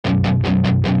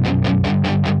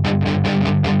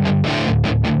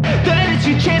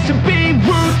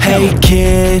Hey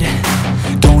kid,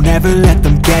 don't ever let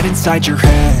them get inside your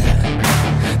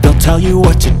head. They'll tell you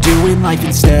what to do in life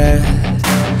instead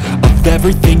of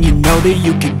everything you know that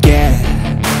you could get.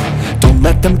 Don't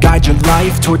let them guide your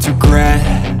life towards regret.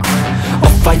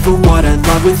 I'll fight for what I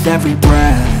love with every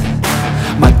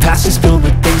breath. My past is filled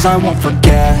with things I won't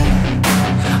forget.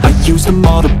 I use them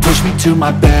all to push me to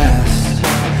my best.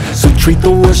 So treat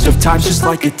the worst of times just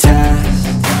like a test.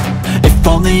 If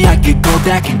only I could go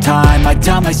back in time, I'd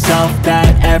tell myself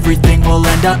that everything will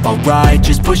end up alright.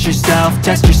 Just push yourself,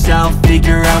 test yourself,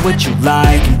 figure out what you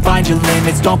like, and find your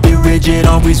limits, don't be rigid,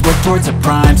 always work towards a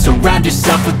prime. Surround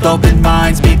yourself with open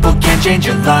minds, people can change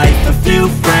your life. A few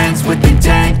friends with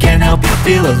intent can help you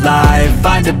feel alive.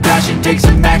 Find a passion, take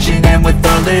some action, and with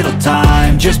a little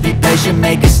time, just be patient,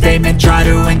 make a statement, try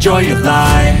to enjoy your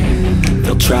life.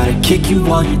 They'll try to kick you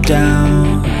while you're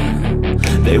down.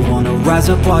 They wanna rise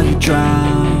up while you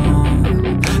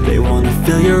drown. They wanna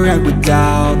fill your head with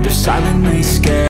doubt. They're silently scared.